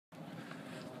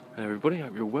Hey everybody,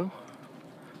 hope you're well.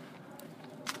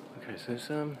 Okay, so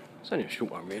it's only a short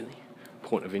one really.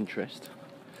 Point of interest.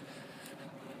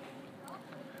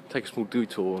 Take a small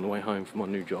detour on the way home from my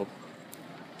new job.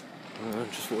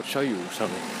 Just thought I'd show you all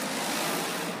something.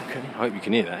 Okay, I hope you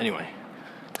can hear that anyway.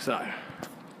 So,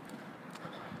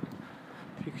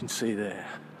 if you can see there,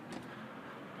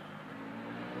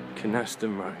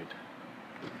 Kynaston Road.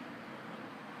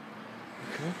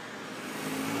 Okay.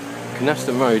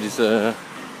 Kynaston Road is the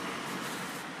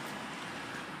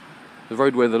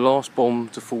road where the last bomb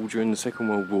to fall during the Second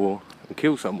World War and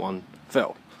kill someone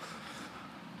fell.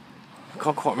 I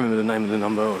can't quite remember the name of the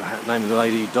number or the name of the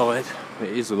lady who died. It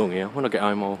is along here. When I get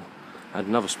home I'll add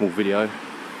another small video.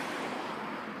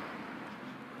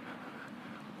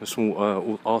 A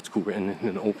small article written in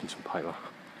an Orpington paper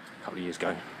a couple of years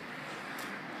ago.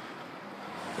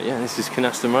 But yeah, this is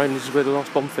Kynaston Road and this is where the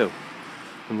last bomb fell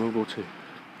in World War II.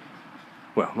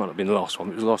 Well, it might not have been the last one,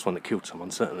 but it was the last one that killed someone,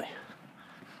 certainly.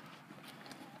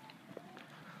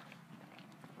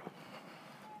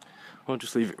 I'll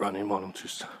just leave it running while I'm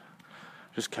just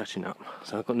catching up.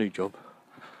 So I've got a new job,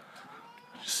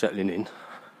 just settling in.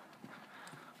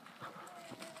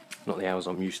 Not the hours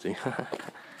I'm used to.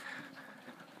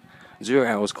 0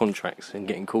 hours contracts and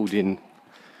getting called in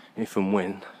if and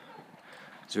when.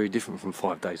 It's very different from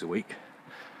 5 days a week,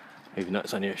 even though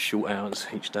it's only a short hours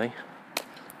each day.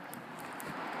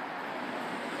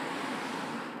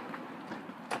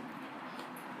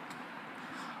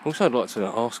 Also, I'd like to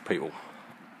ask people.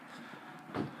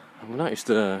 I've noticed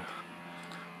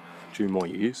during my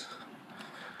years,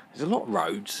 there's a lot of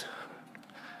roads,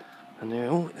 and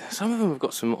some of them have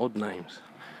got some odd names.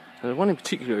 And one in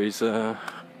particular is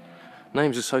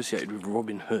names associated with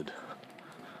Robin Hood.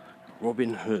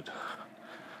 Robin Hood.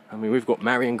 I mean, we've got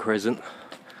Marion Crescent,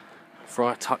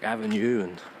 Friar Tuck Avenue,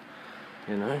 and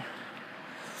you know,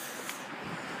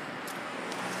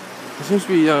 there seems to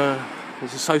be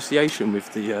there's association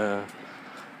with the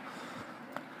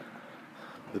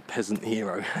peasant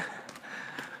hero.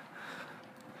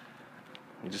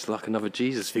 Just like another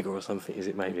Jesus figure or something, is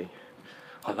it maybe?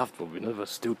 I loved Robin Hood, I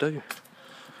still do.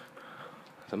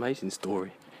 It's an amazing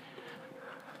story.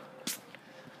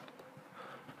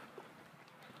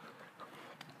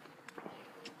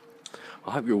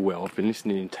 I hope you're well. I've been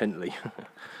listening intently,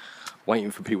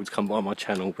 waiting for people to come by my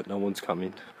channel, but no one's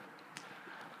coming.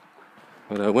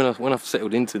 But when I've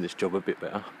settled into this job a bit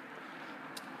better,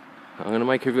 I'm going to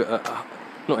make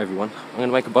not everyone, I'm going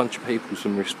to make a bunch of people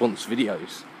some response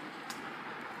videos.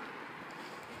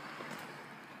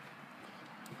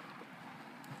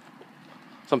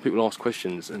 Some people ask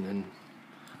questions and then,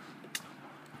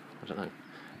 I don't know,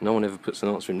 no one ever puts an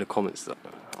answer in the comments that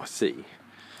I see,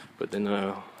 but then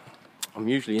I'm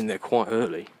usually in there quite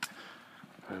early,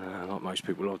 and like most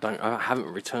people, I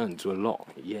haven't returned to a lot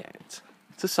yet,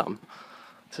 to some,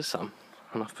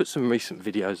 and I've put some recent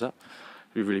videos up.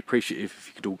 I'd be really appreciative if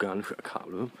you could all go and look at a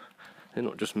couple of them. They're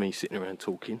not just me sitting around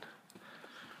talking,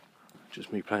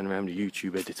 just me playing around with the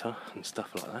YouTube editor and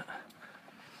stuff like that.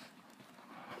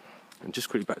 And just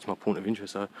quickly back to my point of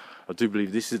interest, I do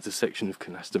believe this is the section of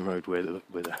Kynaston Road where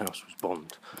the house was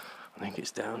bombed. I think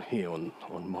it's down here on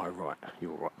my right,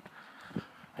 your right,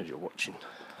 as you're watching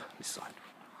this side.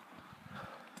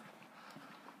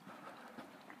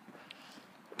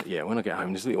 But yeah, when I get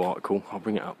home, there's a little article. I'll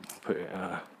bring it up, put it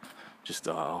just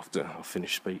after I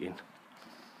finish speaking,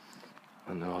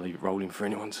 and then I'll leave it rolling for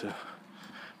anyone to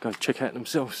go check out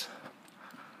themselves.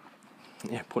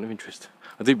 Yeah, point of interest.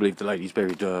 I do believe the lady's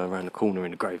buried around the corner in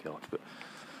the graveyard, but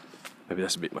maybe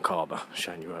that's a bit macabre,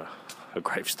 showing you her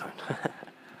gravestone.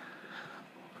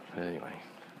 But anyway,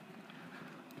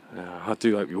 I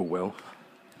do hope you're all well,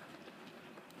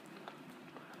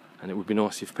 and it would be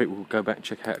nice if people would go back and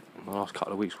check out my last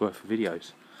couple of weeks' worth of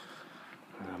videos.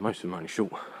 Most of them are only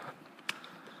short.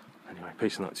 Anyway,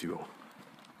 peace and light to you all.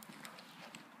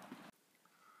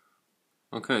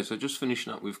 Okay, so just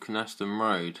finishing up with Kynaston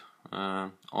Road.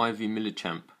 Ivy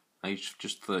Millichamp, aged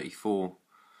just 34.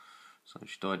 So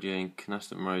she died in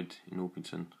Kynaston Road in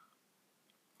Orpington,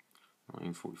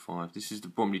 1945. This is the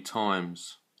Bromley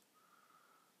Times.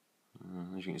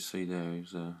 As you can see there, it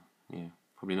was yeah,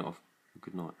 probably not a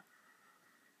good night.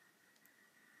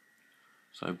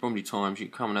 So Bromley Times, you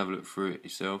can come and have a look through it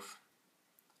yourself.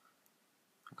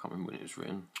 I can't remember when it was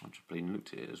written. I just bleeding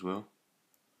looked at it as well.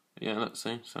 But yeah, let's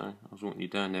see. So I was walking you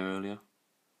down there earlier.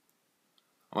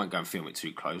 I won't go and film it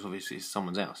too close. Obviously, it's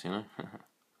someone's house, you know.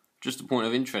 Just a point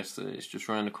of interest that it's just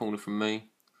around the corner from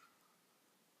me.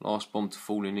 Last bomb to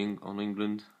fall on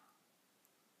England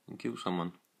and kill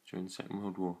someone during the Second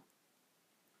World War.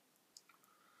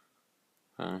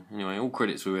 Anyway, all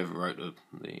credits to whoever wrote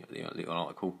the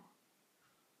article.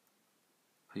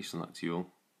 Peace and luck to you all.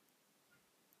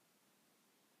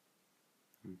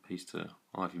 And peace to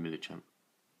Ivy Millichamp.